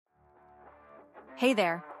Hey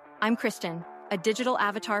there, I'm Kristen, a digital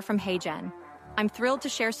avatar from HeyGen. I'm thrilled to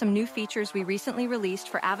share some new features we recently released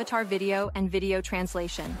for avatar video and video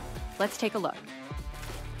translation. Let's take a look.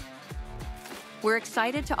 We're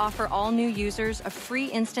excited to offer all new users a free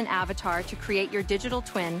instant avatar to create your digital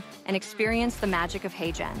twin and experience the magic of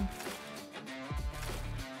HeyGen.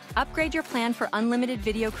 Upgrade your plan for unlimited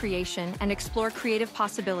video creation and explore creative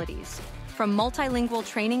possibilities, from multilingual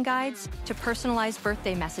training guides to personalized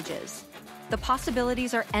birthday messages. The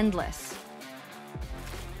possibilities are endless.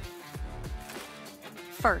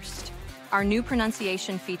 First, our new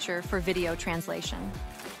pronunciation feature for video translation.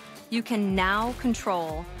 You can now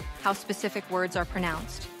control how specific words are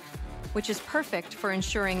pronounced, which is perfect for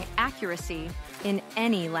ensuring accuracy in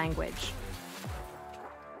any language.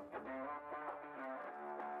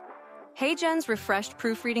 HeyGen's refreshed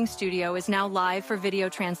proofreading studio is now live for video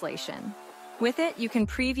translation. With it, you can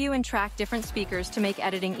preview and track different speakers to make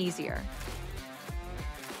editing easier.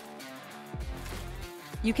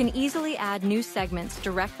 You can easily add new segments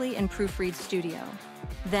directly in Proofread Studio.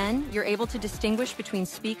 Then, you're able to distinguish between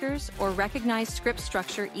speakers or recognize script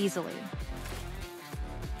structure easily.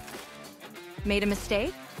 Made a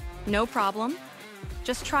mistake? No problem.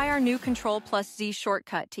 Just try our new Ctrl+Z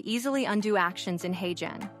shortcut to easily undo actions in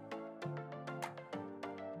HeyGen.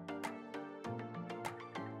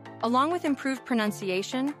 Along with improved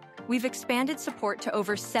pronunciation, we've expanded support to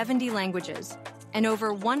over 70 languages and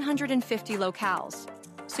over 150 locales,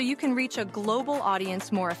 so you can reach a global audience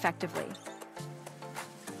more effectively.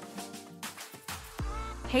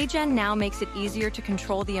 HeyGen now makes it easier to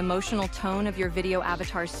control the emotional tone of your video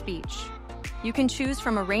avatar's speech. You can choose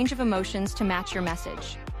from a range of emotions to match your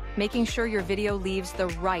message, making sure your video leaves the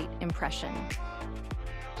right impression.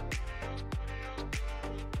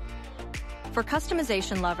 For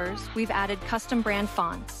customization lovers, we've added custom brand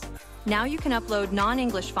fonts. Now you can upload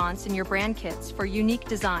non-English fonts in your brand kits for unique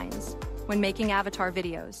designs when making avatar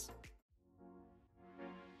videos.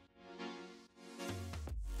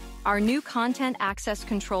 Our new content access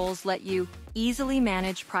controls let you easily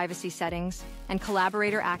manage privacy settings and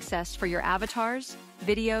collaborator access for your avatars,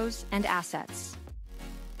 videos, and assets.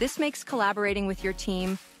 This makes collaborating with your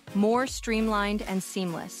team more streamlined and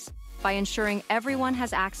seamless by ensuring everyone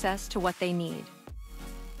has access to what they need.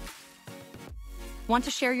 Want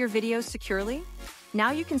to share your videos securely?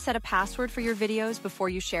 Now you can set a password for your videos before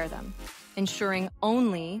you share them, ensuring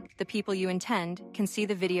only the people you intend can see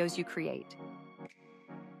the videos you create.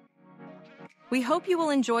 We hope you will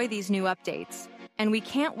enjoy these new updates, and we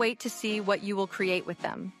can't wait to see what you will create with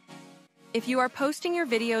them. If you are posting your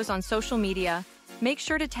videos on social media, make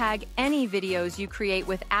sure to tag any videos you create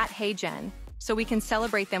with @HeyGen so we can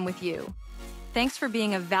celebrate them with you. Thanks for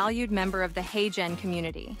being a valued member of the HeyGen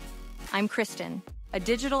community. I'm Kristen, a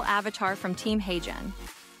digital avatar from Team HeyGen.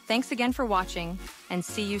 Thanks again for watching, and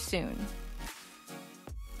see you soon.